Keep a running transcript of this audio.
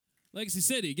Legacy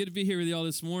City, good to be here with y'all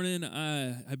this morning.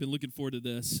 I've been looking forward to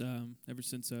this ever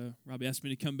since Robbie asked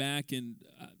me to come back, and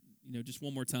just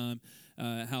one more time,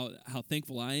 how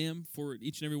thankful I am for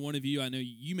each and every one of you. I know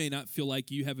you may not feel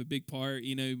like you have a big part.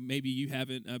 Maybe you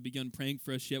haven't begun praying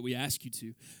for us yet. We ask you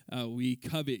to. We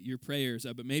covet your prayers,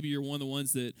 but maybe you're one of the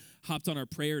ones that hopped on our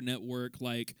prayer network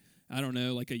like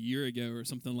a year ago or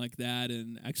something like that.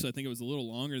 And actually, I think it was a little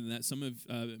longer than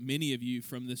that. Many of you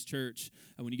from this church,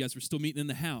 when you guys were still meeting in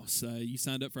the house, you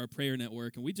signed up for our prayer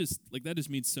network. And that just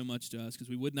means so much to us because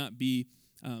we would not be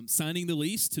signing the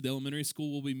lease to the elementary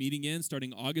school we'll be meeting in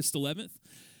starting August 11th.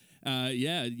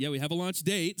 We have a launch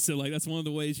date. So that's one of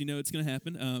the ways it's going to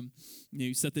happen.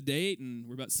 You set the date, and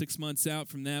we're about 6 months out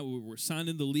from that. We're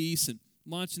signing the lease and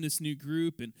launching this new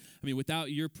group. And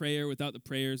without your prayer, without the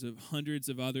prayers of hundreds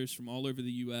of others from all over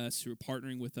the U.S. who are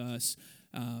partnering with us,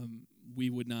 we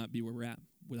would not be where we're at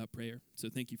without prayer. So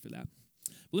thank you for that.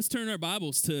 But let's turn our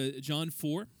Bibles to John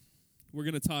 4. We're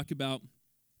going to talk about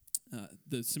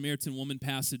the Samaritan woman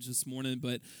passage this morning,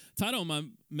 but the title of my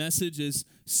message is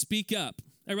Speak Up.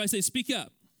 Everybody say, speak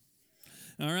up.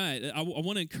 All right. I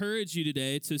want to encourage you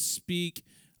today to speak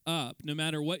up, no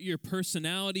matter what your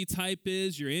personality type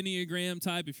is, your Enneagram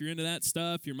type, if you're into that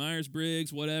stuff, your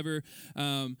Myers-Briggs, whatever,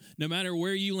 no matter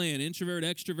where you land, introvert,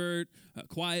 extrovert,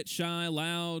 quiet, shy,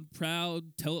 loud, proud,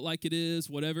 tell it like it is,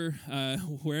 whatever,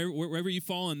 wherever you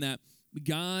fall in that,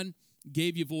 God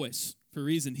gave you voice for a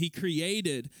reason. He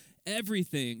created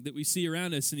everything that we see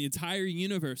around us in the entire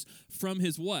universe from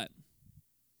his what?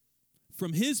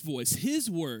 From his voice, his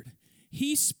word.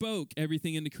 He spoke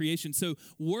everything into creation. So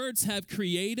words have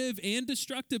creative and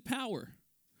destructive power.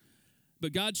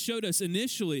 But God showed us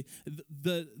initially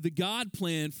the God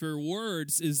plan for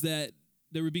words is that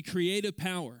there would be creative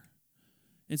power.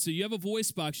 And so you have a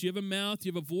voice box, you have a mouth,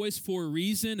 you have a voice for a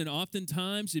reason. And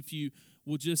oftentimes if you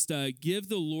will just give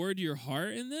the Lord your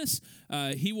heart in this,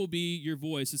 he will be your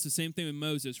voice. It's the same thing with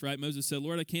Moses, right? Moses said,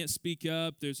 Lord, I can't speak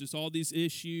up. There's just all these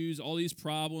issues, all these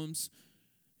problems.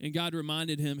 And God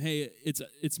reminded him, hey,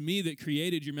 it's me that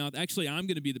created your mouth. Actually, I'm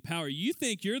going to be the power. You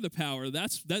think you're the power.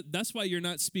 That's why you're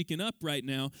not speaking up right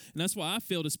now. And that's why I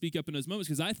fail to speak up in those moments,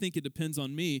 because I think it depends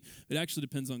on me. It actually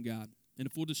depends on God. And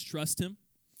if we'll just trust him,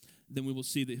 then we will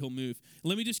see that he'll move. And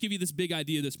let me just give you this big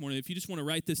idea this morning. If you just want to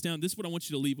write this down, this is what I want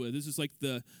you to leave with. This is like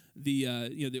the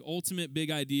ultimate big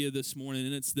idea this morning,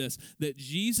 and it's this, that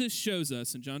Jesus shows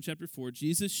us, in John chapter 4,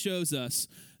 Jesus shows us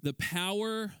the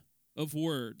power of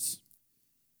words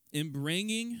in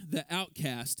bringing the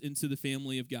outcast into the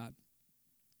family of God.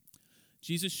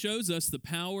 Jesus shows us the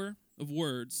power of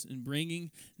words in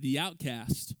bringing the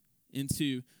outcast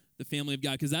into the family of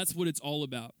God, because that's what it's all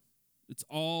about. It's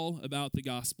all about the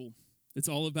gospel. It's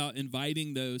all about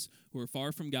inviting those who are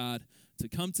far from God to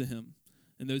come to him,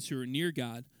 and those who are near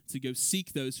God to go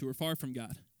seek those who are far from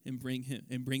God and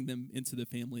bring them into the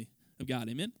family of God.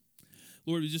 Amen?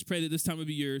 Lord, we just pray that this time will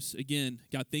be yours. Again,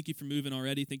 God, thank you for moving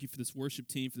already. Thank you for this worship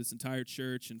team, for this entire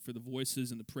church, and for the voices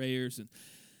and the prayers. And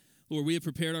Lord, we have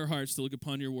prepared our hearts to look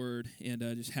upon your word and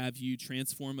just have you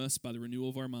transform us by the renewal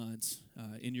of our minds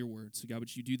in your word. So God,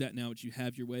 would you do that now? Would you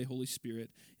have your way, Holy Spirit,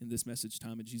 in this message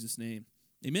time in Jesus' name?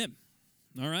 Amen.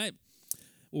 All right.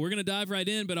 Well, we're going to dive right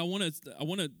in, but I want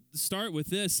to start with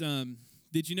this.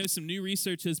 Did you know some new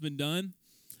research has been done?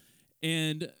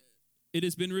 And it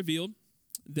has been revealed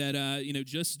that,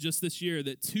 just this year,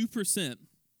 that 2%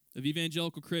 of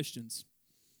evangelical Christians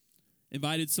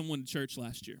invited someone to church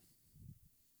last year.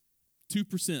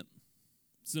 2%.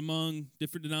 It's among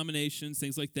different denominations,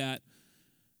 things like that.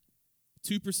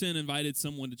 2% invited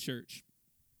someone to church.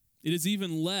 It is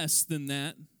even less than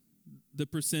that, the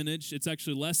percentage. It's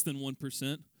actually less than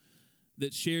 1%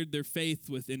 that shared their faith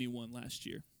with anyone last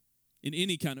year in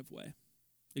any kind of way,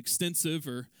 extensive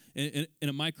or in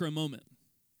a micro moment.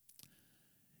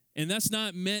 And that's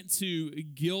not meant to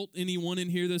guilt anyone in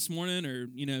here this morning or,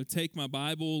 take my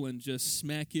Bible and just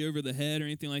smack you over the head or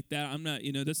anything like that. I'm not,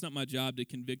 that's not my job to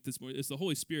convict this morning. It's the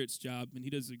Holy Spirit's job, and he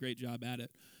does a great job at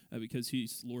it because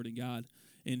he's Lord and God.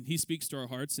 And he speaks to our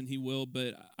hearts, and he will.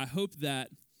 But I hope that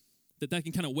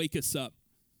can kind of wake us up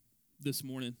this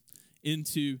morning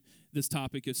into this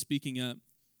topic of speaking up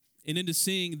and into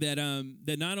seeing that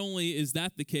that not only is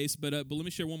that the case, but let me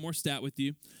share one more stat with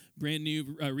you. Brand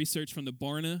new research from the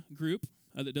Barna Group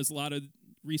that does a lot of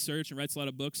research and writes a lot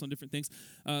of books on different things.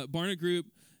 Barna Group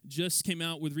just came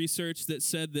out with research that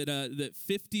said that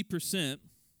 50%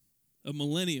 of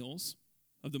millennials,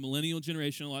 of the millennial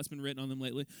generation, a lot's been written on them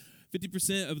lately,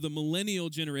 50% of the millennial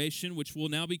generation, which will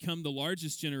now become the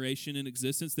largest generation in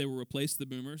existence, they will replace the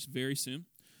boomers very soon.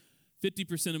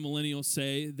 50% of millennials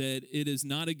say that it is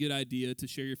not a good idea to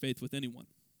share your faith with anyone.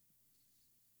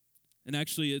 And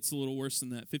actually, it's a little worse than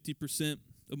that. 50%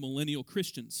 of millennial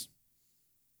Christians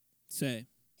say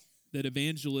that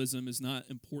evangelism is not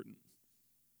important.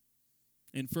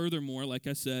 And furthermore, like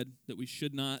I said, that we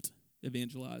should not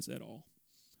evangelize at all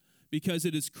because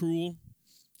it is cruel,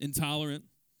 intolerant,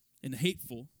 and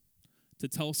hateful to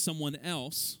tell someone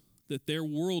else that their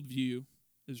worldview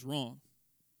is wrong.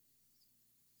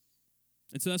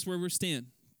 And so that's where we stand.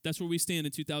 That's where we stand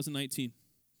in 2019.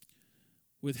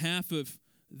 With half of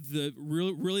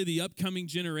the upcoming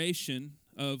generation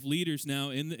of leaders now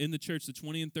in the church, the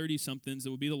 20 and 30-somethings that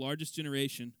will be the largest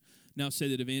generation, now say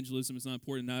that evangelism is not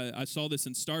important. Now, I saw this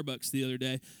in Starbucks the other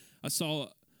day. I saw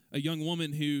a young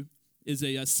woman who is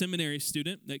a seminary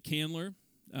student at Candler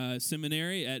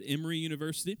Seminary at Emory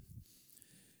University.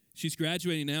 She's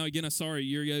graduating now. Again, I saw her a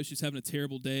year ago. She's having a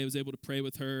terrible day. I was able to pray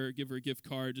with her, give her a gift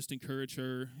card, just encourage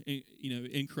her,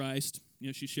 in Christ.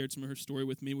 She shared some of her story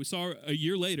with me. We saw her a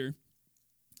year later,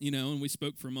 and we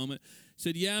spoke for a moment.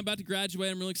 She said, I'm about to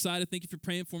graduate. I'm really excited. Thank you for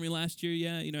praying for me last year.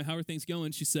 Yeah, how are things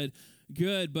going? She said,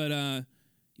 good, but, now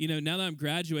that I'm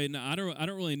graduating, I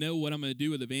don't really know what I'm going to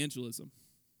do with evangelism.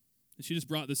 And she just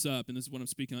brought this up, and this is what I'm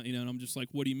speaking on, and I'm just like,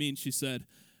 what do you mean? She said,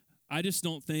 I just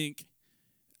don't think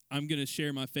I'm going to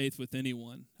share my faith with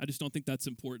anyone. I just don't think that's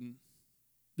important.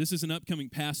 This is an upcoming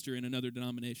pastor in another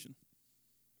denomination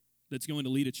that's going to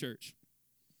lead a church.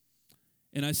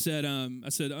 And I said,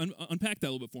 unpack that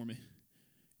a little bit for me.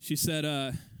 She said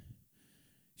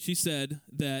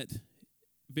that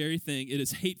very thing, it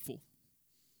is hateful.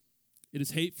 It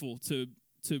is hateful to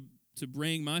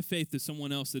bring my faith to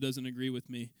someone else that doesn't agree with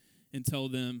me and tell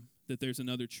them that there's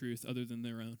another truth other than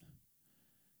their own.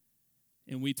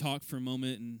 And we talked for a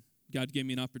moment, and God gave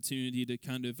me an opportunity to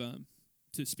kind of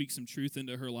to speak some truth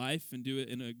into her life and do it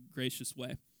in a gracious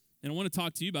way. And I want to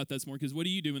talk to you about that more, because what do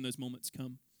you do when those moments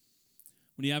come?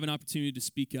 When you have an opportunity to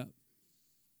speak up,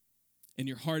 and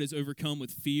your heart is overcome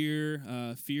with fear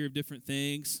of different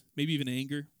things, maybe even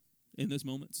anger in those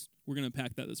moments. We're going to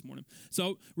unpack that this morning.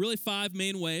 So really 5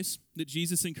 main ways that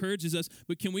Jesus encourages us.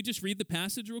 But can we just read the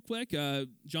passage real quick?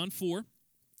 John 4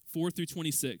 through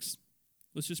 26.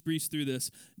 Let's just breeze through this.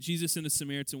 Jesus and a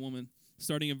Samaritan woman,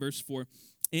 starting in verse 4.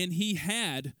 And he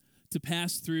had to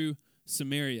pass through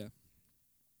Samaria.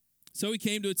 So he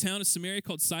came to a town of Samaria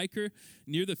called Sychar,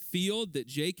 near the field that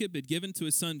Jacob had given to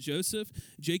his son Joseph.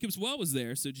 Jacob's well was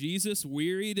there, so Jesus,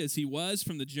 wearied as he was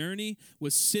from the journey,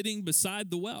 was sitting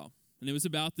beside the well. And it was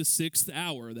about the 6th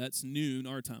hour, that's noon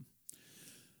our time.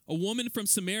 A woman from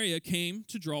Samaria came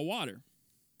to draw water.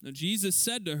 Now Jesus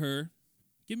said to her,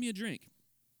 give me a drink.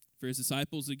 For his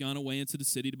disciples had gone away into the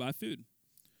city to buy food.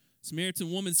 The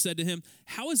Samaritan woman said to him,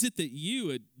 how is it that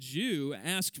you, a Jew,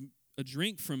 ask a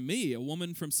drink from me, a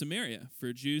woman from Samaria?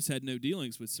 For Jews had no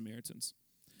dealings with Samaritans.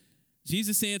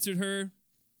 Jesus answered her,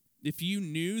 if you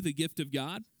knew the gift of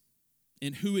God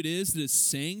and who it is that is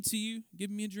saying to you, give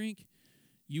me a drink,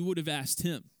 you would have asked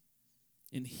him,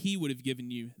 and he would have given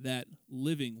you that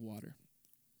living water.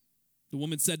 The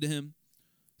woman said to him,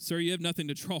 sir, you have nothing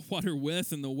to draw water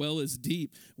with, and the well is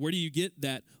deep. Where do you get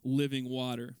that living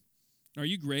water? Are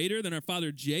you greater than our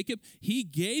father Jacob? He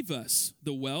gave us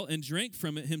the well and drank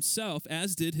from it himself,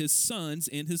 as did his sons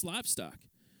and his livestock.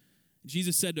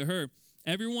 Jesus said to her,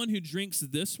 everyone who drinks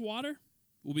this water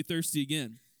will be thirsty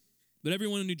again. But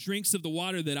everyone who drinks of the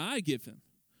water that I give him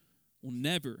will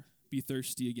never be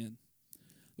thirsty again.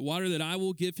 The water that I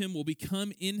will give him will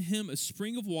become in him a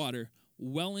spring of water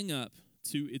welling up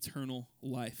to eternal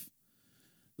life.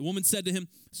 The woman said to him,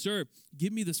 sir,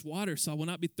 give me this water so I will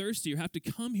not be thirsty or have to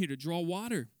come here to draw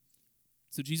water.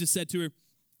 So Jesus said to her,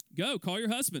 go, call your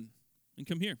husband and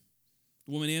come here.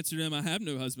 The woman answered him, I have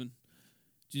no husband.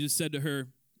 Jesus said to her,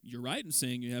 you're right in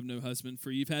saying you have no husband,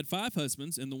 for you've had 5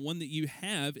 husbands, and the one that you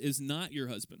have is not your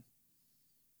husband.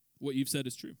 What you've said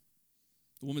is true.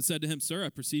 The woman said to him, sir, I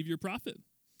perceive you're a prophet.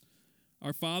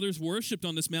 Our fathers worshipped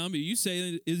on this mountain, but you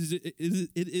say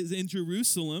it is in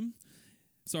Jerusalem.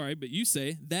 But you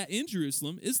say that in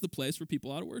Jerusalem is the place where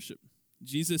people ought to worship.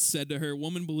 Jesus said to her,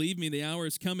 woman, believe me, the hour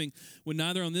is coming when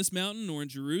neither on this mountain nor in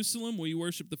Jerusalem will you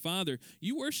worship the Father.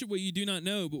 You worship what you do not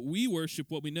know, but we worship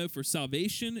what we know, for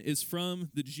salvation is from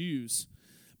the Jews.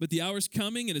 But the hour is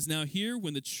coming and is now here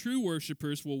when the true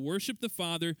worshipers will worship the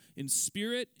Father in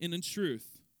spirit and in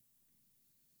truth.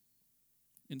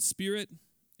 In spirit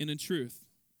and in truth.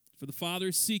 For the Father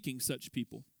is seeking such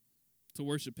people to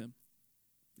worship him.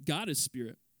 God is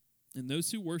spirit, and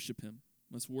those who worship him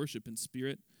must worship in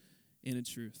spirit and in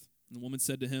truth. And the woman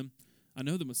said to him, I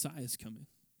know the Messiah is coming.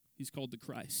 He's called the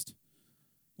Christ.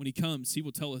 When he comes, he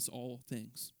will tell us all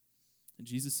things. And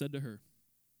Jesus said to her,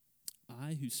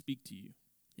 I who speak to you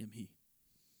am he.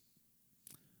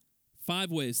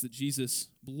 5 ways that Jesus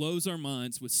blows our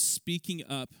minds with speaking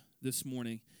up this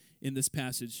morning in this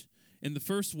passage. And the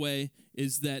first way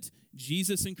is that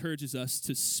Jesus encourages us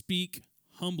to speak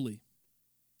humbly.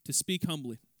 To speak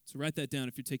humbly. So write that down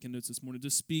if you're taking notes this morning.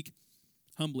 To speak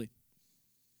humbly.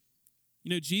 You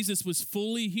know, Jesus was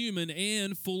fully human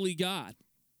and fully God.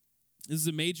 This is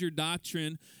a major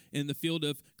doctrine in the field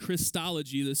of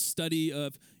Christology, the study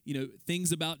of,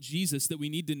 things about Jesus that we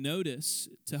need to notice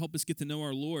to help us get to know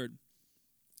our Lord.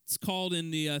 It's called in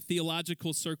the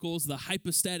theological circles the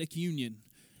hypostatic union,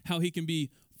 how he can be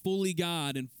fully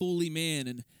God and fully man,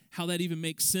 and how that even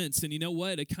makes sense. And you know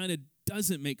what? It kind of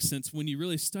doesn't make sense when you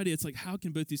really study. It's like, how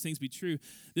can both these things be true?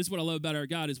 This is what I love about our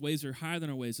God. His ways are higher than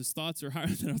our ways. His thoughts are higher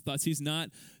than our thoughts. He's not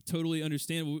totally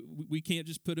understandable. We can't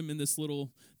just put him in this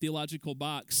little theological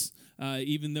box,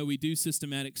 even though we do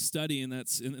systematic study, and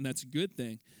that's a good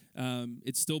thing.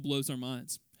 It still blows our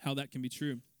minds how that can be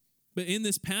true. But in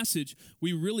this passage,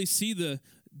 we really see the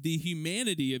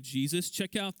humanity of Jesus.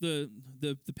 Check out the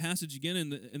passage again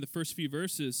in the first few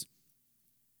verses.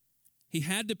 He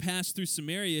had to pass through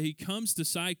Samaria. He comes to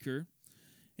Sychar,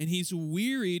 and he's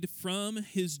wearied from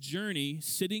his journey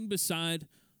sitting beside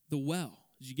the well.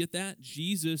 Did you get that?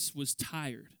 Jesus was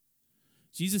tired.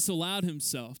 Jesus allowed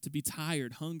himself to be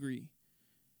tired, hungry,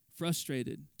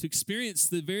 frustrated, to experience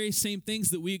the very same things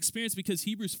that we experience, because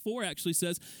Hebrews 4 actually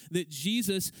says that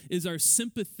Jesus is our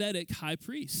sympathetic high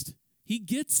priest. He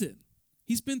gets it.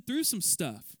 He's been through some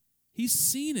stuff. He's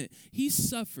seen it. He's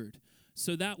suffered.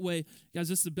 So that way, guys,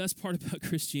 that's the best part about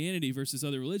Christianity versus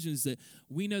other religions, that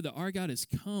we know that our God has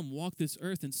come, walked this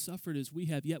earth, and suffered as we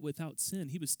have, yet without sin.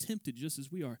 He was tempted just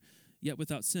as we are, yet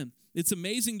without sin. It's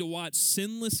amazing to watch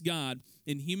sinless God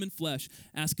in human flesh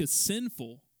ask a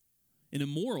sinful and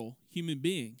immoral human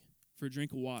being for a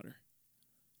drink of water.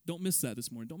 Don't miss that this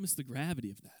morning. Don't miss the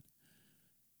gravity of that.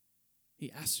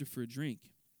 He asked her for a drink.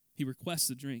 He requests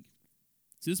a drink.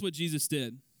 So this is what Jesus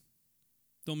did.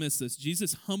 Don't miss this.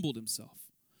 Jesus humbled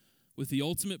himself with the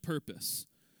ultimate purpose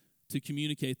to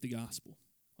communicate the gospel.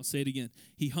 I'll say it again.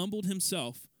 He humbled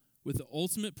himself with the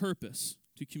ultimate purpose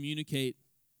to communicate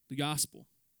the gospel.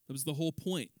 That was the whole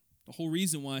point, the whole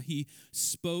reason why he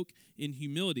spoke in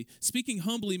humility. Speaking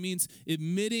humbly means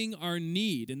admitting our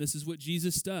need, and this is what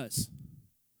Jesus does.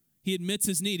 He admits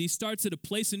his need. He starts at a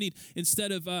place of need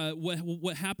instead of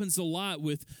what happens a lot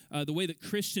with the way that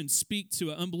Christians speak to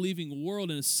an unbelieving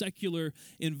world in a secular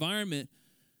environment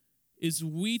is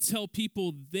we tell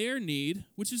people their need,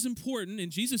 which is important,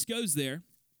 and Jesus goes there,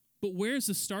 but where's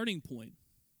the starting point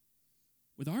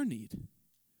with our need?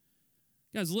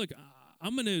 Guys, look,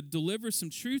 I'm going to deliver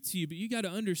some truth to you, but you got to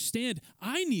understand,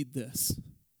 I need this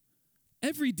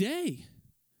every day.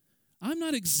 I'm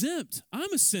not exempt.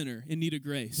 I'm a sinner in need of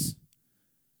grace.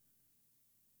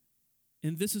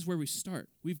 And this is where we start.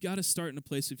 We've got to start in a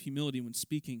place of humility when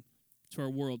speaking to our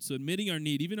world. So admitting our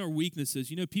need, even our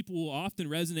weaknesses. People will often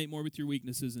resonate more with your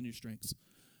weaknesses than your strengths.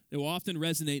 They will often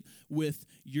resonate with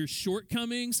your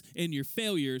shortcomings and your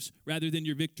failures rather than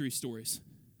your victory stories.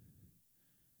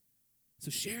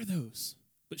 So share those,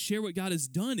 but share what God has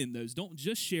done in those. Don't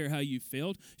just share how you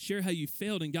failed. Share how you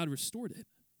failed and God restored it.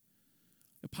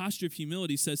 A posture of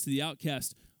humility says to the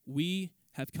outcast, we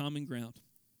have common ground.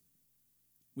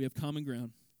 We have common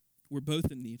ground. We're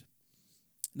both in need.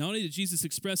 Not only did Jesus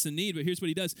express a need, but here's what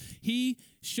he does. He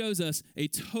shows us a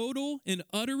total and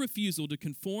utter refusal to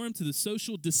conform to the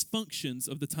social dysfunctions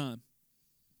of the time.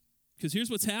 Because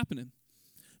here's what's happening.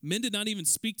 Men did not even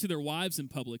speak to their wives in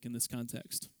public in this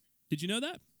context. Did you know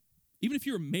that? Even if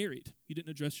you were married, you didn't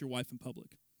address your wife in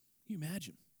public. Can you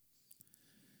imagine?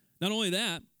 Not only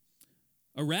that,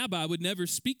 a rabbi would never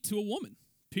speak to a woman,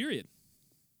 period.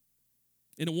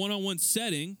 In a one-on-one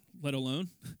setting, let alone,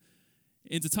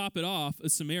 and to top it off, a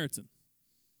Samaritan.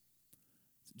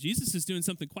 Jesus is doing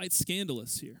something quite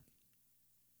scandalous here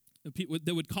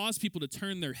that would cause people to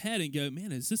turn their head and go,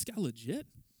 man, is this guy legit?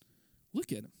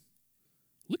 Look at him.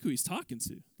 Look who he's talking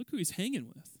to. Look who he's hanging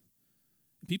with.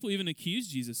 And people even accuse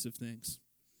Jesus of things.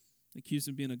 They accuse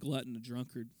him of being a glutton, a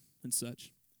drunkard, and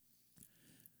such.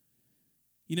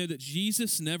 You know that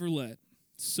Jesus never let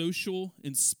social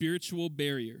and spiritual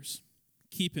barriers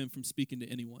keep him from speaking to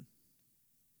anyone,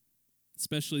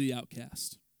 especially the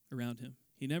outcast around him.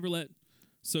 He never let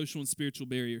social and spiritual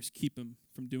barriers keep him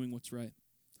from doing what's right.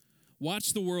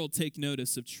 Watch the world take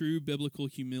notice of true biblical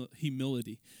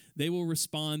humility. They will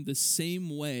respond the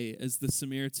same way as the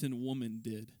Samaritan woman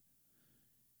did,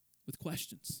 with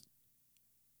questions.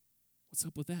 What's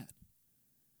up with that?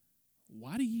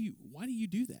 Why do you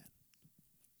do that?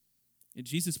 And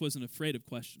Jesus wasn't afraid of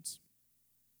questions,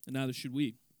 and neither should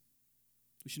we.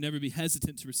 We should never be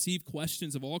hesitant to receive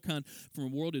questions of all kind from a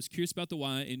world who's curious about the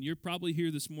why. And you're probably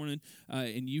here this morning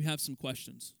and you have some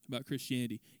questions about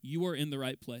Christianity. You are in the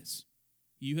right place.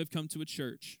 You have come to a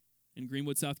church in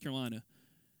Greenwood, South Carolina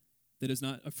that is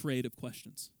not afraid of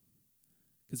questions,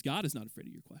 because God is not afraid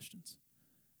of your questions.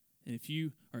 And if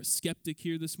you are a skeptic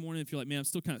here this morning, if you're like, man, I'm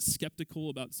still kind of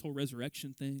skeptical about this whole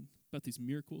resurrection thing, about these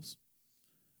miracles,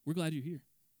 we're glad you're here.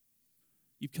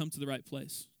 You've come to the right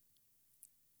place.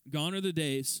 Gone are the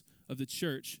days of the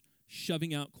church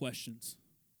shoving out questions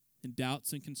and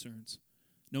doubts and concerns,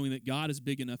 knowing that God is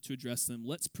big enough to address them.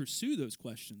 Let's pursue those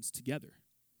questions together.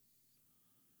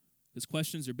 Because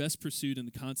questions are best pursued in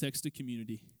the context of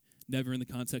community, never in the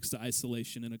context of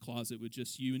isolation in a closet with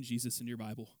just you and Jesus and your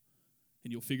Bible,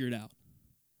 and you'll figure it out.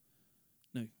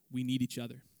 No, we need each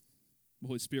other. The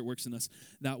Holy Spirit works in us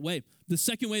that way. The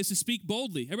second way is to speak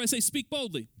boldly. Everybody say, speak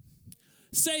boldly.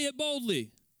 Say it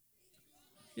boldly.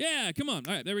 Yeah, come on.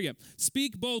 All right, there we go.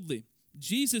 Speak boldly.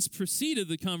 Jesus preceded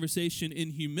the conversation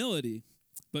in humility,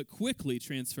 but quickly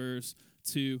transfers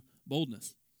to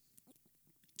boldness.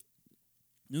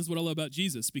 And this is what I love about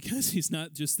Jesus, because he's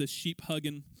not just this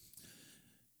sheep-hugging,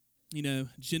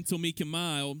 gentle, meek, and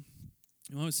mild.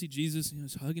 You want to see Jesus,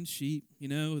 he's hugging sheep,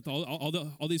 with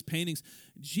all these paintings.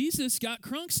 Jesus got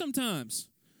crunk sometimes.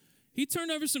 He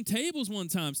turned over some tables one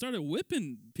time, started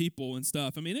whipping people and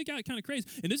stuff. I mean, it got kind of crazy.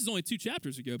 And this is only 2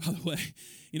 chapters ago, by the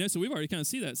way. So we've already kind of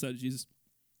seen that side of Jesus.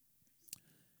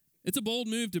 It's a bold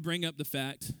move to bring up the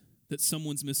fact that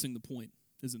someone's missing the point,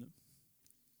 isn't it?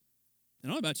 And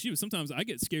I don't know about you, but sometimes I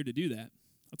get scared to do that.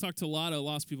 I talk to a lot of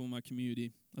lost people in my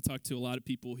community. I talk to a lot of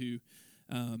people who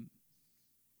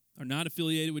are not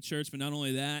affiliated with church, but not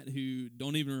only that, who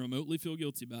don't even remotely feel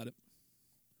guilty about it,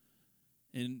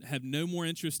 and have no more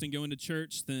interest in going to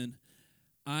church than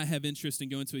I have interest in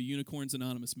going to a Unicorns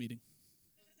Anonymous meeting.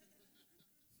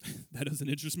 That doesn't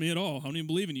interest me at all. I don't even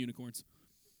believe in unicorns.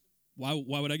 Why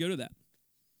would I go to that?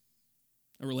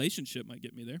 A relationship might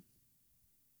get me there.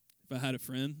 If I had a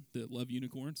friend that loved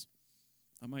unicorns,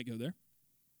 I might go there.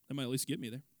 That might at least get me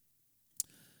there.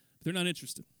 But they're not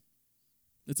interested.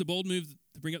 It's a bold move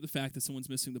to bring up the fact that someone's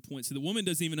missing the point. So the woman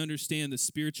doesn't even understand the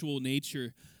spiritual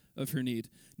nature of her need,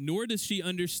 nor does she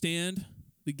understand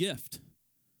the gift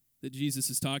that Jesus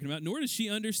is talking about, nor does she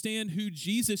understand who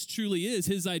Jesus truly is,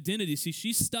 his identity. See,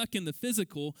 she's stuck in the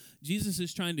physical. Jesus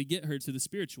is trying to get her to the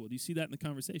spiritual. Do you see that in the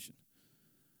conversation?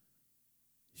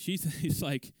 He's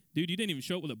like, dude, you didn't even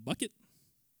show up with a bucket?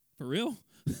 For real?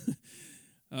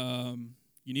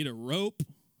 You need a rope?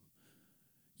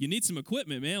 You need some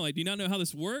equipment, man. Like, do you not know how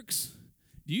this works?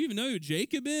 Do you even know who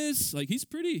Jacob is? Like, he's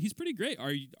pretty great.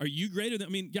 Are you greater than?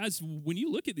 I mean, guys, when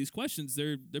you look at these questions,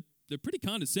 they're pretty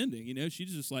condescending.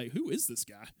 She's just like, who is this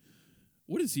guy?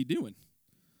 What is he doing?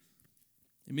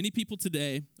 And many people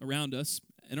today around us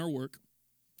in our work,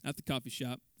 at the coffee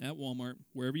shop, at Walmart,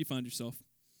 wherever you find yourself,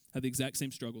 have the exact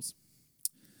same struggles.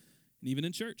 And even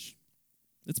in church,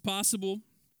 it's possible,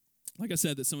 like I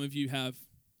said, that some of you have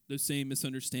those same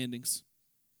misunderstandings.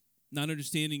 Not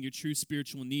understanding your true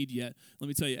spiritual need yet. Let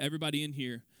me tell you, everybody in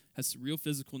here has real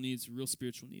physical needs, real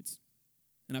spiritual needs.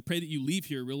 And I pray that you leave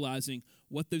here realizing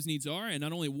what those needs are, and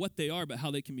not only what they are, but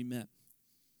how they can be met.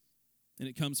 And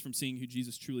it comes from seeing who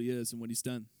Jesus truly is and what he's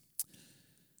done.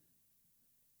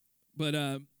 But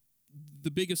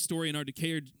the biggest story in our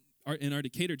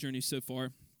Decatur journey so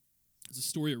far is the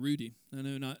story of Rudy. I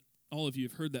know not all of you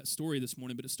have heard that story this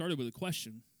morning, but it started with a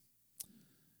question.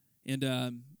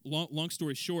 And long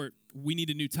story short, we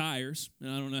needed new tires,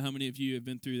 and I don't know how many of you have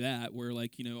been through that, where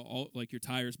all your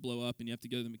tires blow up and you have to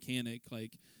go to the mechanic.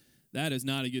 Like, that is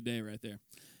not a good day right there.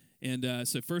 And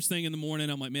so first thing in the morning,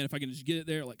 I'm like, man, if I can just get it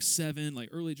there at 7,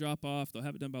 early drop off, they'll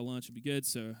have it done by lunch, it'll be good.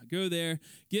 So I go there,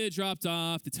 get it dropped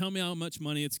off. They tell me how much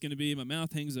money it's going to be. My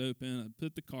mouth hangs open. I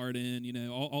put the card in,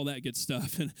 all that good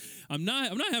stuff. And I'm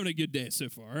not having a good day so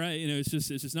far. All right, it's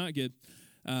just not good.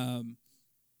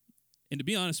 And to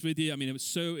be honest with you, it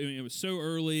was so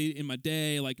early in my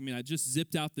day. I just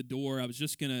zipped out the door. I was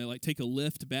just gonna take a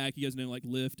Lyft back. You guys know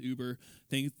Lyft, Uber,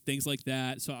 things like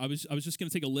that. So I was just gonna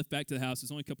take a Lyft back to the house.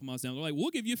 It's only a couple miles down. They're like, "We'll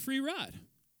give you a free ride."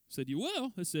 I said, "You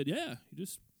will?" I said, "Yeah. You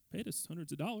just paid us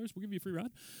hundreds of dollars. We'll give you a free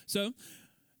ride." So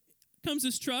comes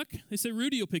this truck. They say,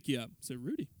 "Rudy will pick you up." I said,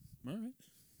 "Rudy, all right.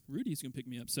 Rudy's gonna pick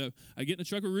me up." So I get in the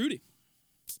truck with Rudy,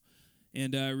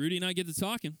 and Rudy and I get to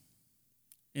talking,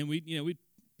 and we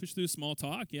pushed through a small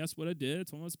talk. He asked what I did. I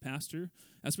told him I was a pastor.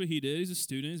 That's what he did. He's a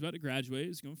student. He's about to graduate.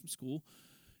 He's going from school.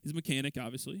 He's a mechanic,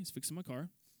 obviously. He's fixing my car.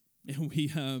 And we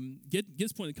get to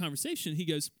this point in the conversation. He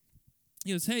goes,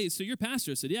 "Hey, so you're a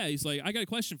pastor?" I said, "Yeah." He's like, "I got a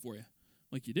question for you."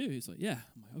 I'm like, "You do?" He's like, "Yeah."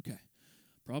 I'm like, "Okay.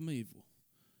 Problem of evil.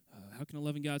 how can a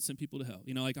loving God send people to hell?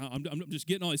 Like I'm just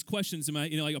getting all these questions in my,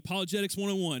 like apologetics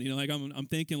 101. Like I'm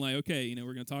thinking like, okay,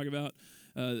 we're going to talk about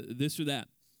this or that.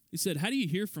 He said, how do you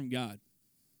hear from God?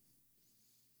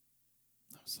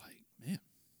 I was like, man,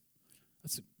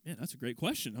 that's a great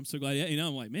question. I'm so glad.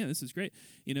 I'm like, man, this is great.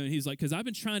 And he's like, because I've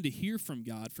been trying to hear from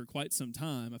God for quite some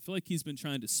time. I feel like he's been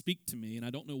trying to speak to me, and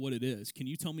I don't know what it is. Can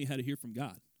you tell me how to hear from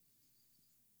God?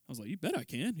 I was like, you bet I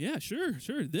can. Yeah, sure.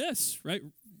 This,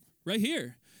 right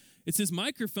here. It's his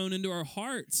microphone into our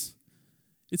hearts.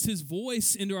 It's his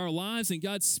voice into our lives, and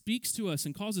God speaks to us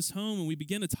and calls us home, and we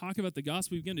begin to talk about the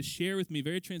gospel. He began to share with me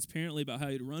very transparently about how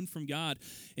he'd run from God,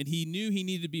 and he knew he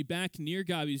needed to be back near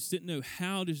God. He just didn't know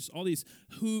how. There's just all these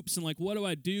hoops, and like, what do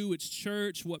I do? Which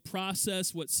church? What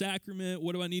process? What sacrament?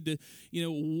 What do I need to,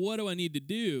 what do I need to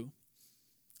do?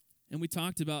 And we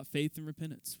talked about faith and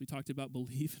repentance. We talked about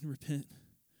believe and repent.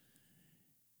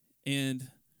 And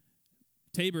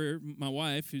Tabor, my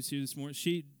wife, who's here this morning,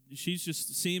 she's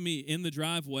just seeing me in the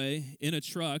driveway in a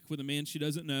truck with a man she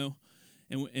doesn't know,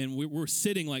 and we're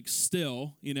sitting like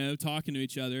still, talking to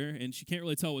each other, and she can't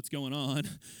really tell what's going on.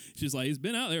 She's like, he's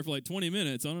been out there for like 20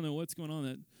 minutes. I don't know what's going on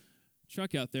in that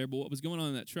truck out there, but what was going on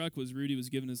in that truck was Rudy was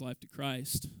giving his life to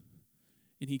Christ,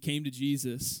 and he came to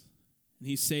Jesus, and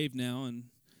he's saved now, and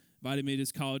invited me to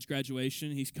his college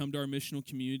graduation. He's come to our missional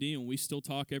community, and we still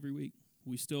talk every week.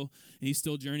 He's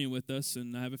still journeying with us,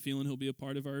 and I have a feeling he'll be a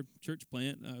part of our church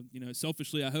plant.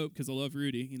 Selfishly, I hope, because I love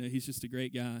Rudy. He's just a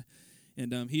great guy,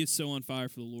 and he is so on fire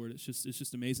for the Lord. It's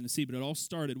just amazing to see. But it all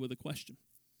started with a question.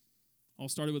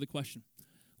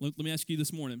 Let me ask you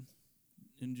this morning,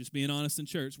 and just being honest in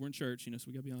church. We're in church, so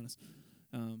we got to be honest.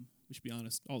 We should be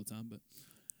honest all the time, but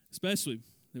especially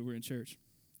that we're in church.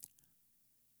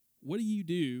 What do you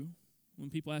do when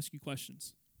people ask you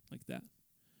questions like that?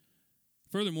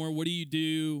 Furthermore, what do you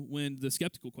do when the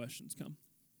skeptical questions come?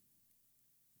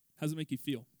 How does it make you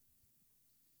feel?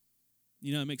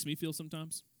 How it makes me feel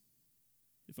sometimes,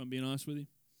 if I'm being honest with you?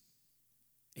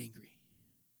 Angry.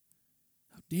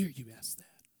 How dare you ask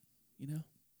that?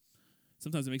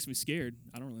 Sometimes it makes me scared.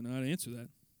 I don't really know how to answer that.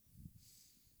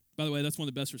 By the way, that's one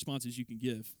of the best responses you can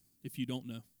give if you don't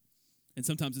know. And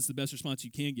sometimes it's the best response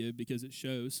you can give because it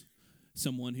shows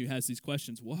someone who has these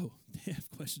questions, whoa, they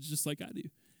have questions just like I do.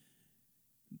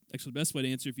 Actually, the best way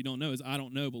to answer if you don't know is, I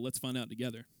don't know, but let's find out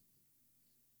together.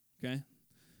 Okay?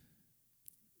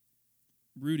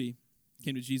 Rudy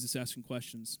came to Jesus asking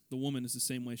questions. The woman is the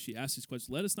same way. She asked these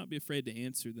questions. Let us not be afraid to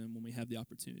answer them when we have the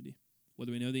opportunity,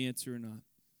 whether we know the answer or not.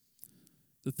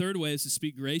 The third way is to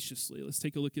speak graciously. Let's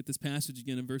take a look at this passage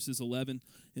again in verses 11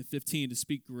 and 15, to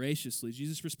speak graciously.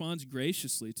 Jesus responds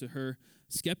graciously to her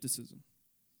skepticism.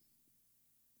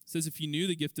 It says, if you knew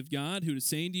the gift of God, who was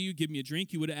saying to you, give me a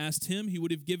drink, you would have asked him. He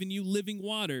would have given you living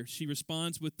water. She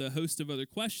responds with a host of other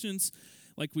questions,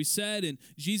 like we said. And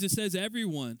Jesus says,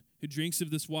 everyone who drinks of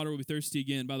this water will be thirsty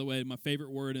again. By the way, my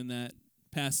favorite word in that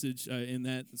passage, in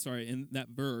that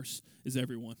verse, is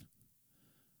everyone.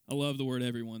 I love the word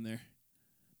everyone there,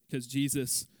 because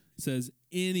Jesus says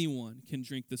anyone can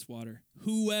drink this water.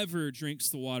 Whoever drinks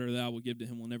the water that I will give to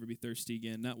him will never be thirsty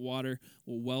again. That water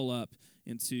will well up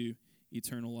into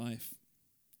eternal life.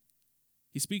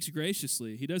 He speaks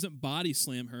graciously. He doesn't body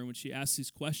slam her when she asks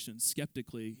these questions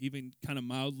skeptically, even kind of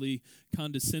mildly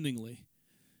condescendingly.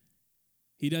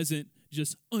 He doesn't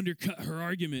just undercut her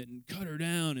argument and cut her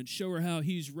down and show her how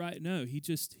he's right. No,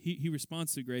 he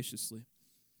responds to graciously.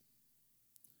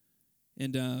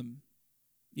 And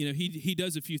he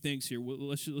does a few things here.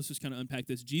 Let's just kind of unpack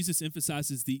this. Jesus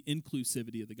emphasizes the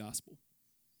inclusivity of the gospel.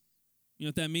 You know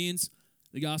what that means?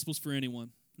 The gospel's for anyone,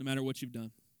 no matter what you've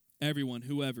done. Everyone,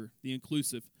 whoever, the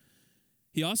inclusive.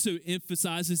 He also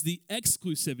emphasizes the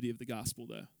exclusivity of the gospel,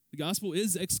 though. The gospel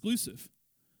is exclusive.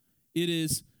 It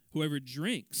is whoever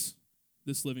drinks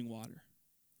this living water.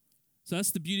 So that's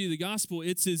the beauty of the gospel.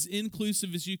 It's as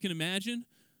inclusive as you can imagine,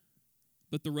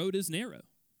 but the road is narrow.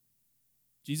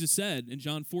 Jesus said in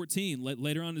John 14,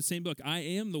 later on in the same book, I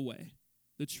am the way,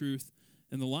 the truth,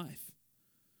 and the life.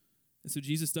 And so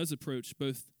Jesus does approach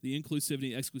both the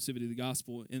inclusivity and exclusivity of the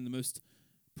gospel in the most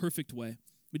perfect way.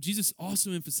 But Jesus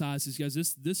also emphasizes, guys,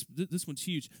 this one's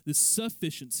huge, the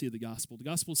sufficiency of the gospel. The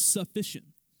gospel is sufficient.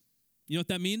 You know what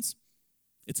that means?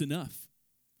 It's enough.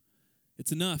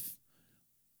 It's enough.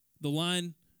 The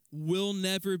line, will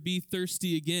never be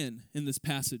thirsty again in this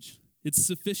passage. It's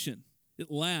sufficient. It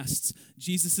lasts.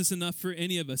 Jesus is enough for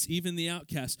any of us, even the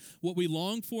outcast. What we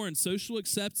long for in social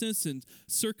acceptance and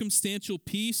circumstantial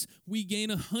peace, we gain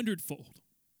 100-fold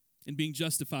in being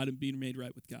justified and being made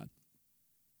right with God.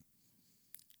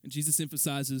 And Jesus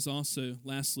emphasizes also,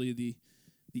 lastly, the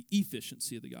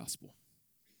efficiency of the gospel.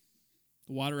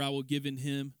 The water I will give in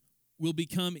him will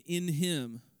become in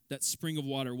him that spring of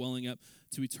water welling up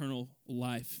to eternal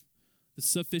life. The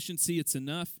sufficiency, it's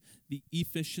enough. The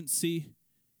efficiency,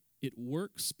 it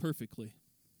works perfectly.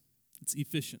 It's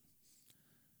efficient.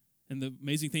 And the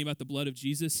amazing thing about the blood of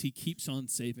Jesus, he keeps on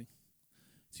saving.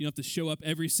 So you don't have to show up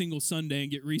every single Sunday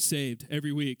and get resaved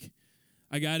every week.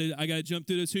 I got to jump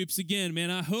through those hoops again. Man,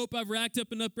 I hope I've racked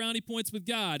up enough brownie points with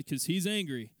God because he's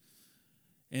angry.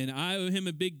 And I owe him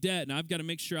a big debt, and I've got to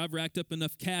make sure I've racked up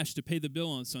enough cash to pay the bill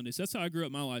on Sundays. That's how I grew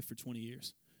up my life for 20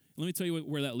 years. Let me tell you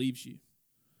where that leaves you.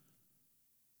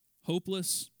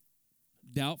 Hopeless,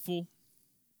 doubtful,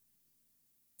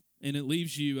 and it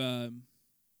leaves you,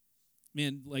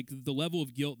 like the level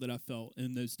of guilt that I felt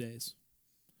in those days.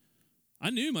 I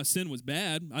knew my sin was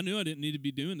bad. I knew I didn't need to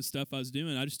be doing the stuff I was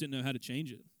doing. I just didn't know how to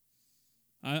change it.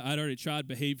 I'd already tried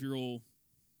behavioral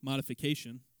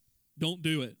modification. Don't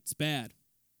do it. It's bad.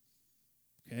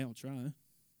 Okay, I'll try.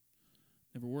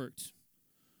 Never worked.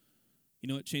 You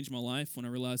know what changed my life? When I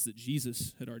realized that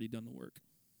Jesus had already done the work.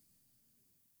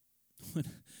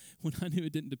 When I knew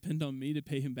it didn't depend on me to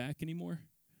pay him back anymore,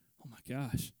 oh my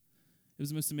gosh, it was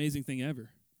the most amazing thing ever.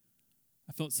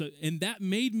 I felt so, and that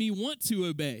made me want to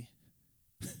obey.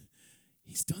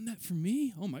 He's done that for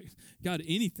me. Oh my God,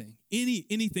 anything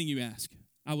you ask,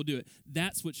 I will do it.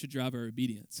 That's what should drive our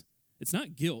obedience. It's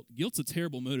not guilt. Guilt's a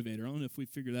terrible motivator. I don't know if we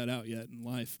figured that out yet in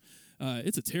life.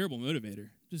 It's a terrible motivator.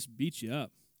 Just beats you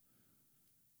up.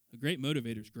 A great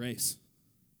motivator is grace.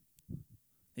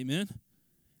 Amen?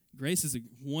 Grace is a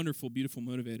wonderful, beautiful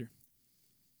motivator.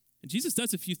 And Jesus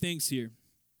does a few things here.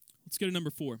 Let's go to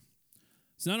number 4.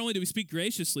 So not only do we speak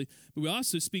graciously, but we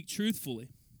also speak truthfully.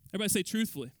 Everybody say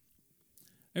truthfully.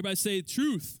 Everybody say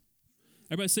truth.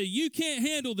 Everybody say you can't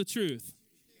handle the truth.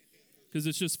 Because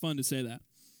it's just fun to say that.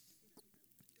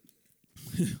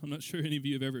 I'm not sure any of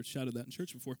you have ever shouted that in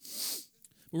church before.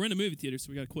 But we're in a movie theater, so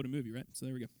we got to quote a movie, right? So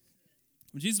there we go.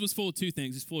 Well, Jesus was full of two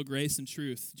things. He's full of grace and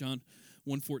truth. John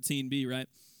 1:14b, right?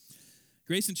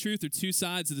 Grace and truth are two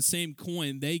sides of the same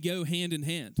coin. They go hand in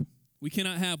hand. We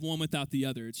cannot have one without the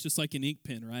other. It's just like an ink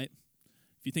pen, right?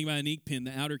 If you think about an ink pen,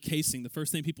 the outer casing, the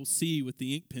first thing people see with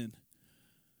the ink pen,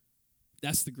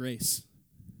 that's the grace.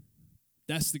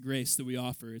 That's the grace that we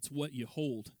offer. It's what you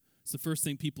hold. It's the first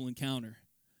thing people encounter.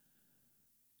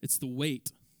 It's the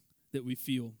weight that we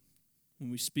feel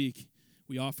when we speak.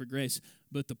 We offer grace.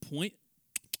 But the point,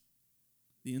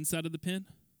 the inside of the pen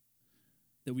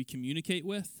that we communicate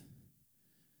with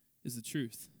is the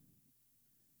truth.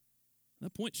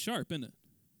 That point's sharp, isn't it?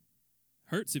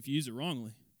 Hurts if you use it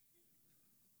wrongly.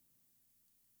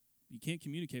 You can't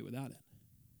communicate without it.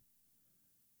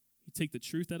 You take the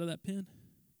truth out of that pen,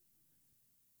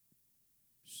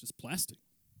 it's just plastic.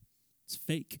 It's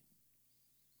fake.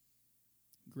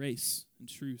 Grace and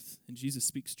truth, and Jesus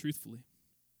speaks truthfully.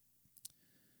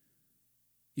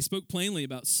 He spoke plainly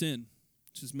about sin,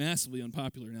 which is massively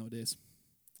unpopular nowadays.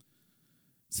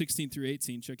 16 through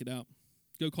 18, check it out.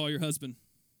 Go call your husband.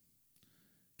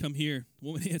 Come here. The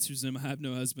woman answers him, I have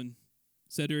no husband.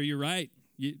 Said to her, you're right,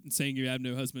 saying you have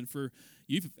no husband, for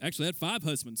you've actually had 5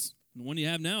 husbands. And the one you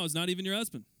have now is not even your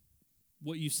husband.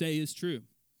 What you say is true.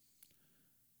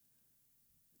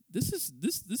 This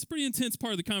is a pretty intense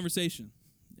part of the conversation.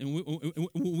 And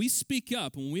when we speak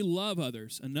up, when we love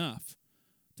others enough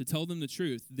to tell them the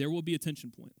truth, there will be a tension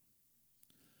point.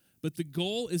 But the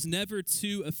goal is never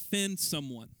to offend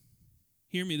someone.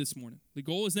 Hear me this morning. The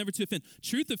goal is never to offend.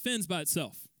 Truth offends by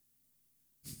itself.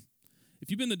 If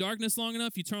you've been in the darkness long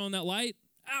enough, you turn on that light,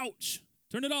 ouch,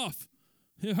 turn it off.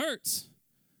 It hurts.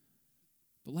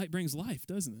 But light brings life,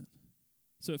 doesn't it?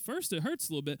 So at first it hurts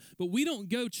a little bit, but we don't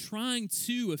go trying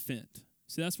to offend.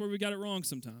 See, that's where we got it wrong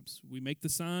sometimes. We make the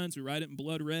signs, we write it in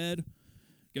blood red,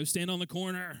 go stand on the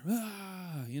corner,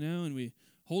 and we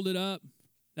hold it up.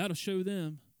 That'll show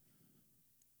them.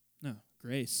 No,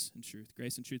 grace and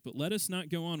truth. But let us not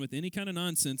go on with any kind of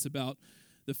nonsense about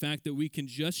the fact that we can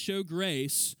just show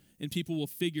grace and people will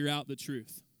figure out the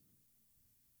truth.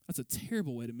 That's a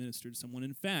terrible way to minister to someone.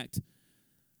 In fact,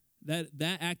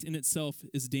 that act in itself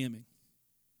is damning.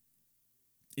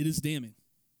 It is damning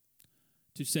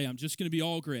to say, I'm just going to be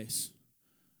all grace.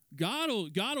 God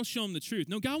will show them the truth.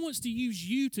 No, God wants to use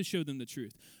you to show them the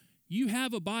truth. You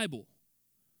have a Bible.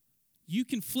 You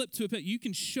can flip to a page. You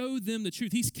can show them the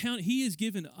truth. He has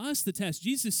given us the task.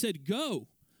 Jesus said, go,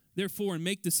 therefore, and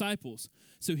make disciples.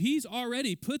 So he's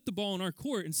already put the ball in our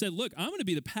court and said, look, I'm going to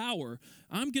be the power.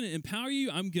 I'm going to empower you.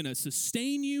 I'm going to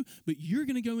sustain you, but you're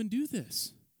going to go and do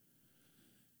this.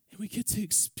 And we get to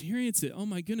experience it. Oh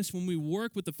my goodness, when we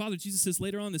work with the Father, Jesus says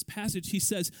later on in this passage, he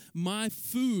says, my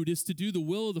food is to do the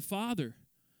will of the Father.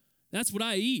 That's what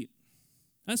I eat.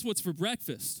 That's what's for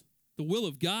breakfast. the will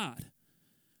of God.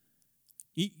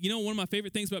 You know, one of my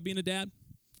favorite things about being a dad?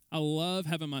 I love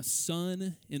having my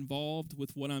son involved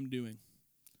with what I'm doing.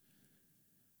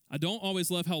 I don't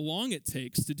always love how long it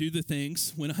takes to do the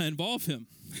things when I involve him.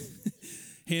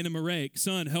 Hand him a rake.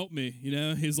 Son, help me. You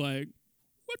know, he's like,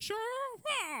 what's your,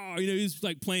 you know, he's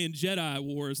like playing Jedi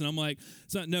Wars. And I'm like,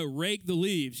 son, no, rake the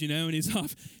leaves, you know, and he's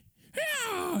off,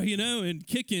 you know, and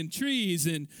kicking trees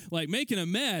and like making a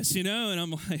mess, you know, and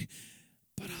I'm like,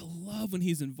 but I love when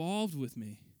he's involved with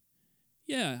me.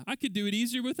 Yeah, I could do it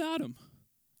easier without him.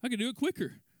 I could do it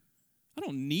quicker. I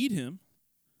don't need him,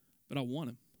 but I want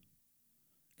him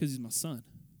because he's my son.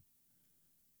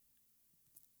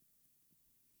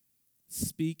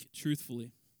 Speak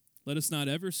truthfully. Let us not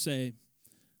ever say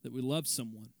that we love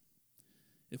someone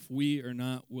if we are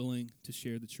not willing to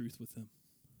share the truth with them.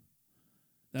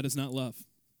 That is not love.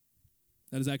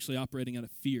 That is actually operating out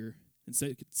of fear. And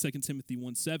 2 Timothy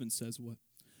 1:7 says what?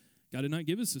 God did not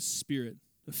give us a spirit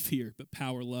of fear, but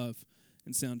power, love,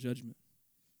 and sound judgment.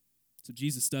 So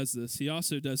Jesus does this. He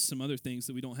also does some other things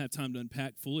that we don't have time to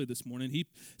unpack fully this morning. He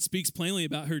speaks plainly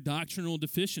about her doctrinal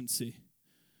deficiency.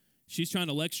 She's trying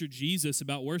to lecture Jesus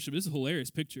about worship. This is a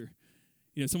hilarious picture.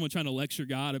 You know, someone trying to lecture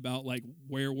God about like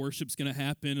where worship's going to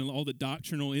happen and all the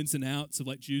doctrinal ins and outs of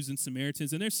like Jews and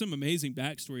Samaritans. And there's some amazing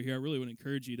backstory here. I really would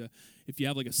encourage you to, if you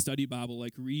have like a study Bible,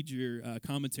 like read your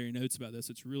commentary notes about this.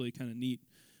 It's really kind of neat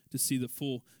to see the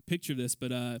full picture of this.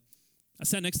 But I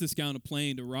sat next to this guy on a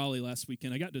plane to Raleigh last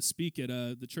weekend. I got to speak at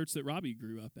the church that Robbie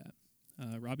grew up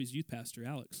at. Robbie's youth pastor,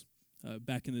 Alex,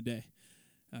 back in the day.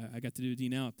 I got to do a D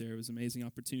now out there. It was an amazing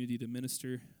opportunity to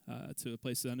minister to a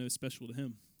place that I know is special to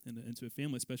him and to a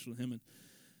family special to him. And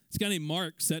this guy named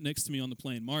Mark sat next to me on the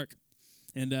plane. Mark,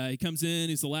 and he comes in.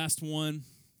 He's the last one.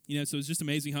 You know, so it's just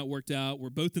amazing how it worked out. We're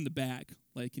both in the back,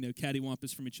 like, you know,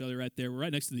 cattywampus from each other right there. We're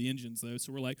right next to the engines, though.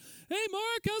 So we're like, hey,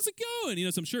 Mark, how's it going? You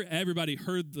know, so I'm sure everybody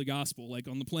heard the gospel, like,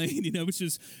 on the plane, you know, which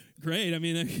is great. I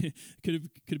mean, could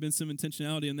have been some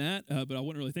intentionality in that, but I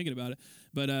wasn't really thinking about it.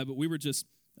 But we were just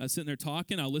sitting there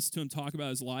talking. I listened to him talk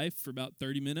about his life for about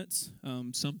 30 minutes.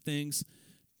 Some things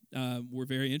were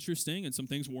very interesting, and some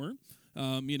things weren't.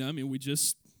 You know, I mean, we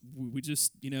just,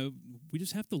 you know, we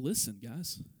just have to listen,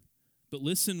 guys. But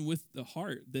listen with the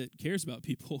heart that cares about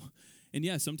people. And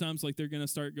yeah, sometimes like they're going to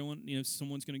start going, you know,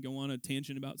 someone's going to go on a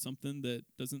tangent about something that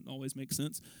doesn't always make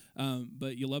sense.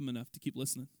 But you love them enough to keep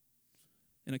listening.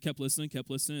 And I kept listening.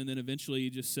 And then eventually he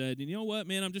just said, you know what,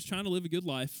 man, I'm just trying to live a good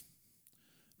life.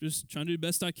 Just trying to do the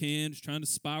best I can, just trying to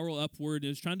spiral upward,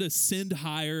 just trying to ascend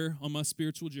higher on my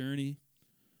spiritual journey.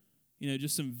 You know,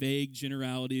 just some vague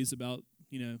generalities about,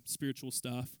 you know, spiritual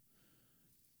stuff.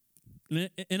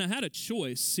 And I had a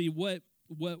choice. See, what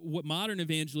modern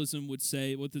evangelism would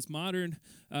say, what this modern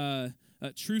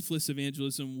truthless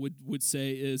evangelism would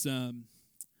say is, you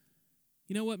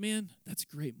know what, man? That's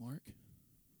great, Mark.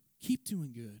 Keep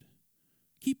doing good.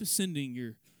 Keep ascending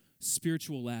your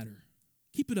spiritual ladder.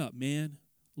 Keep it up, man.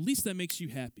 At least that makes you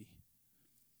happy.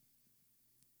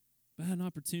 But I had an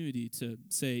opportunity to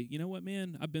say, you know what,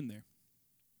 man? I've been there.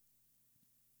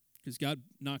 Because God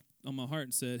knocked on my heart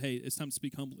and said, hey, it's time to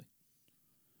speak humbly.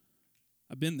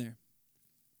 I've been there.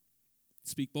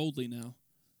 Speak boldly now.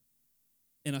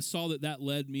 And I saw that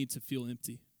led me to feel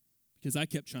empty because I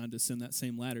kept trying to ascend that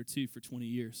same ladder too for 20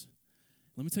 years.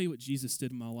 Let me tell you what Jesus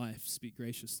did in my life. Speak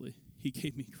graciously. He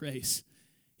gave me grace.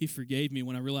 He forgave me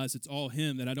when I realized it's all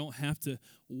him, that I don't have to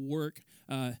work,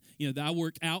 that I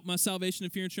work out my salvation in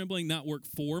fear and trembling, not work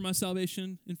for my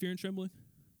salvation in fear and trembling.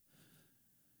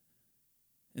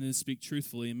 And then speak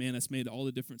truthfully. And man, that's made all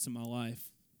the difference in my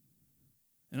life.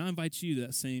 And I invite you to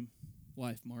that same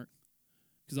life, Mark.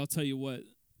 Because I'll tell you what,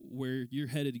 where you're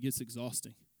headed, it gets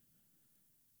exhausting.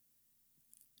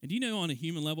 And do you know on a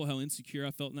human level how insecure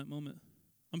I felt in that moment?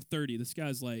 I'm 30. This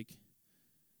guy's like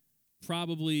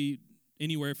probably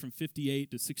anywhere from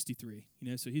 58 to 63. You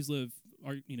know, so he's lived,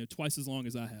 twice as long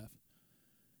as I have.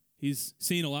 He's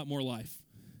seen a lot more life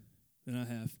than I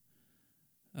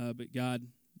have. But God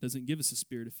doesn't give us a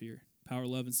spirit of fear, power,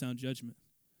 love, and sound judgment.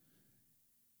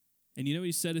 And you know what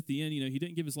he said at the end? You know, he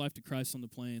didn't give his life to Christ on the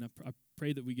plane. I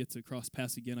pray that we get to cross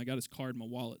paths again. I got his card in my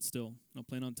wallet still. And I'll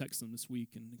plan on texting him this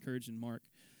week and encouraging Mark.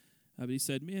 But he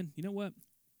said, man, you know what?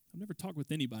 I've never talked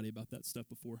with anybody about that stuff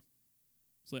before.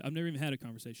 It's like, I've never even had a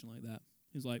conversation like that.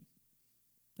 He's like,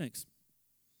 thanks.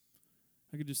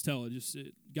 I could just tell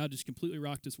God just completely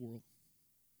rocked his world.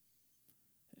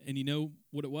 And you know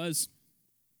what it was?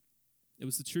 It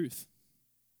was the truth.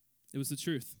 It was the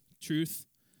truth. Truth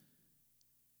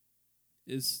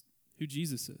is who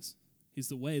Jesus is. He's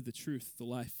the way, the truth, the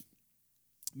life.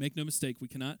 Make no mistake, we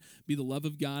cannot be the love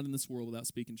of God in this world without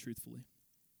speaking truthfully.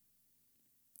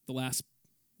 the last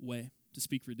way to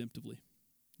speak redemptively.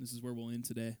 This is where we'll end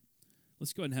today.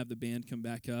 Let's go ahead and have the band come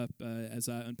back up as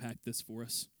I unpack this for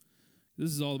us.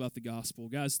 This is all about the gospel.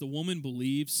 Guys, the woman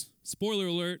believes. Spoiler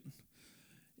alert,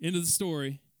 end of the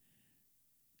story,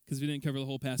 because we didn't cover the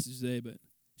whole passage today, but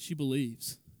she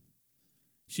believes.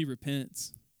 She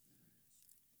repents.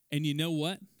 And you know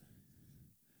what?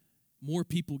 More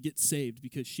people get saved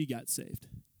because she got saved.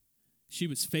 She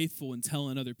was faithful in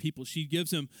telling other people. She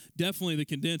gives them definitely the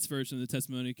condensed version of the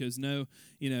testimony because you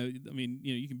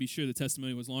can be sure the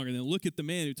testimony was longer than, look at the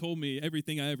man who told me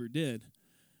everything I ever did.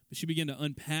 But she began to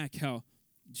unpack how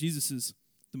Jesus is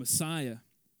the Messiah.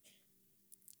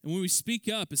 And when we speak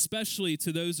up, especially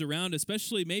to those around,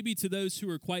 especially maybe to those who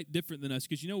are quite different than us,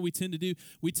 because you know what we tend to do?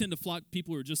 We tend to flock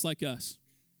people who are just like us.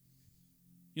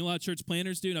 You know, a lot of church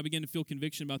planners do, and I began to feel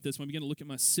conviction about this when I began to look at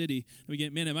my city.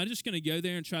 And am I just going to go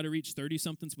there and try to reach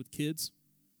 30-somethings with kids?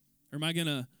 Or am I going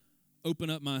to open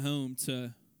up my home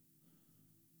to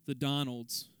the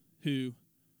Donalds who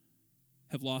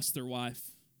have lost their wife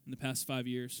in the past 5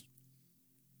 years?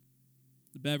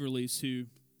 The Beverleys who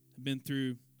have been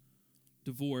through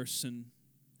divorce and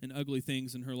ugly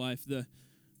things in her life. The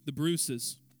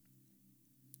Bruces,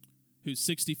 who's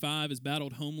 65, has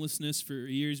battled homelessness for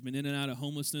years, been in and out of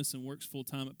homelessness, and works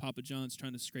full-time at Papa John's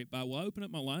trying to scrape by. Will I open up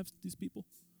my life to these people?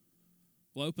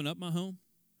 Will I open up my home?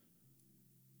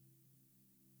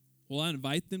 Will I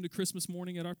invite them to Christmas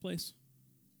morning at our place?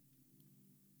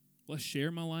 Will I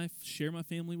share my life, share my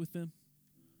family with them?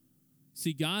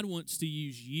 See, God wants to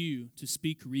use you to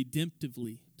speak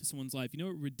redemptively to someone's life. You know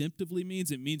what redemptively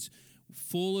means? It means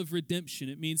full of redemption.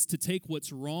 It means to take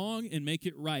what's wrong and make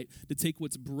it right, to take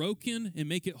what's broken and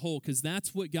make it whole, because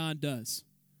that's what God does.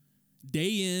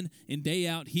 Day in and day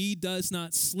out, he does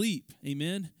not sleep.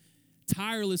 Amen?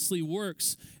 Tirelessly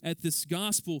works at this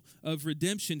gospel of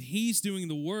redemption. He's doing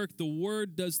the work. The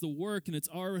word does the work, and it's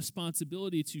our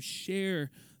responsibility to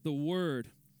share the word.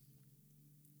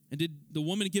 And did the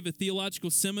woman give a theological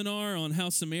seminar on how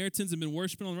Samaritans have been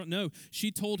worshiping on the rock? No, she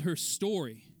told her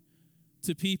story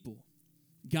to people.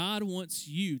 God wants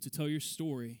you to tell your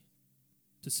story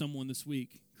to someone this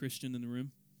week, Christian in the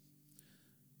room.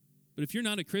 But if you're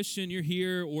not a Christian, you're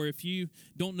here, or if you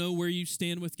don't know where you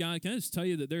stand with God, can I just tell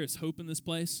you that there is hope in this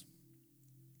place?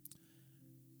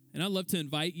 And I'd love to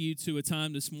invite you to a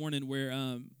time this morning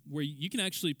where you can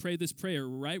actually pray this prayer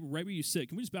right where you sit.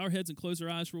 Can we just bow our heads and close our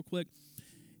eyes real quick?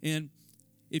 And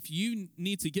if you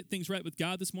need to get things right with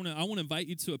God this morning, I want to invite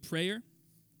you to a prayer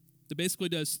that basically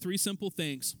does 3 simple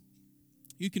things.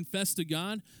 You confess to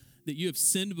God that you have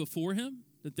sinned before him,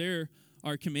 that there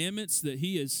are commandments that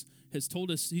he's told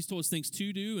us things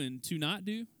to do and to not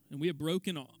do, and we have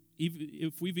broken,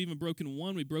 if we've even broken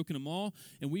one, we've broken them all,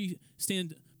 and we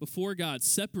stand before God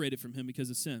separated from him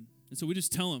because of sin. And so we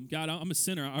just tell him, God, I'm a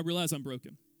sinner. I realize I'm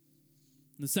broken.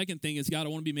 And the second thing is, God, I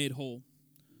want to be made whole.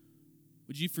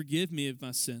 Would you forgive me of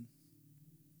my sin?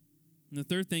 And the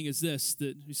third thing is this,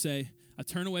 that we say, I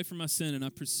turn away from my sin and I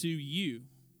pursue you,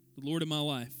 the Lord of my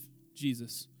life,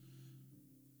 Jesus.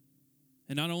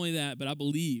 And not only that, but I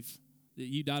believe that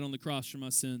you died on the cross for my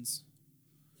sins.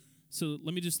 So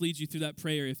let me just lead you through that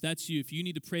prayer. If that's you, if you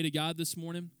need to pray to God this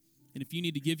morning, and if you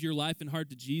need to give your life and heart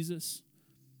to Jesus,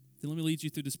 then let me lead you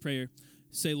through this prayer.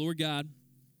 Say, Lord God,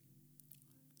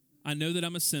 I know that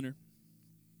I'm a sinner.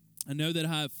 I know that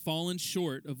I have fallen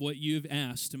short of what you have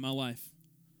asked in my life.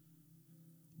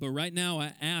 But right now,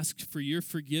 I ask for your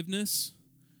forgiveness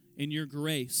and your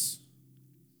grace.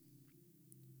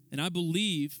 And I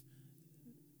believe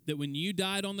that when you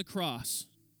died on the cross,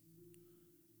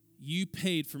 you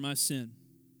paid for my sin.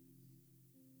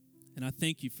 And I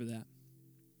thank you for that.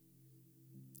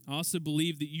 I also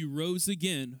believe that you rose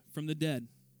again from the dead.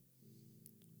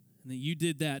 And that you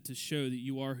did that to show that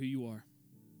you are who you are.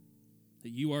 That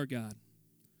you are God.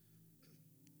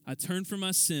 I turn from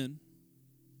my sin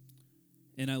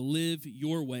and I live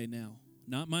your way now.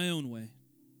 Not my own way,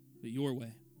 but your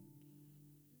way.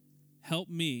 Help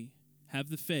me have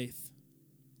the faith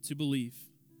to believe.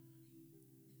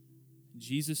 In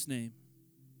Jesus' name,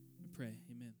 I pray.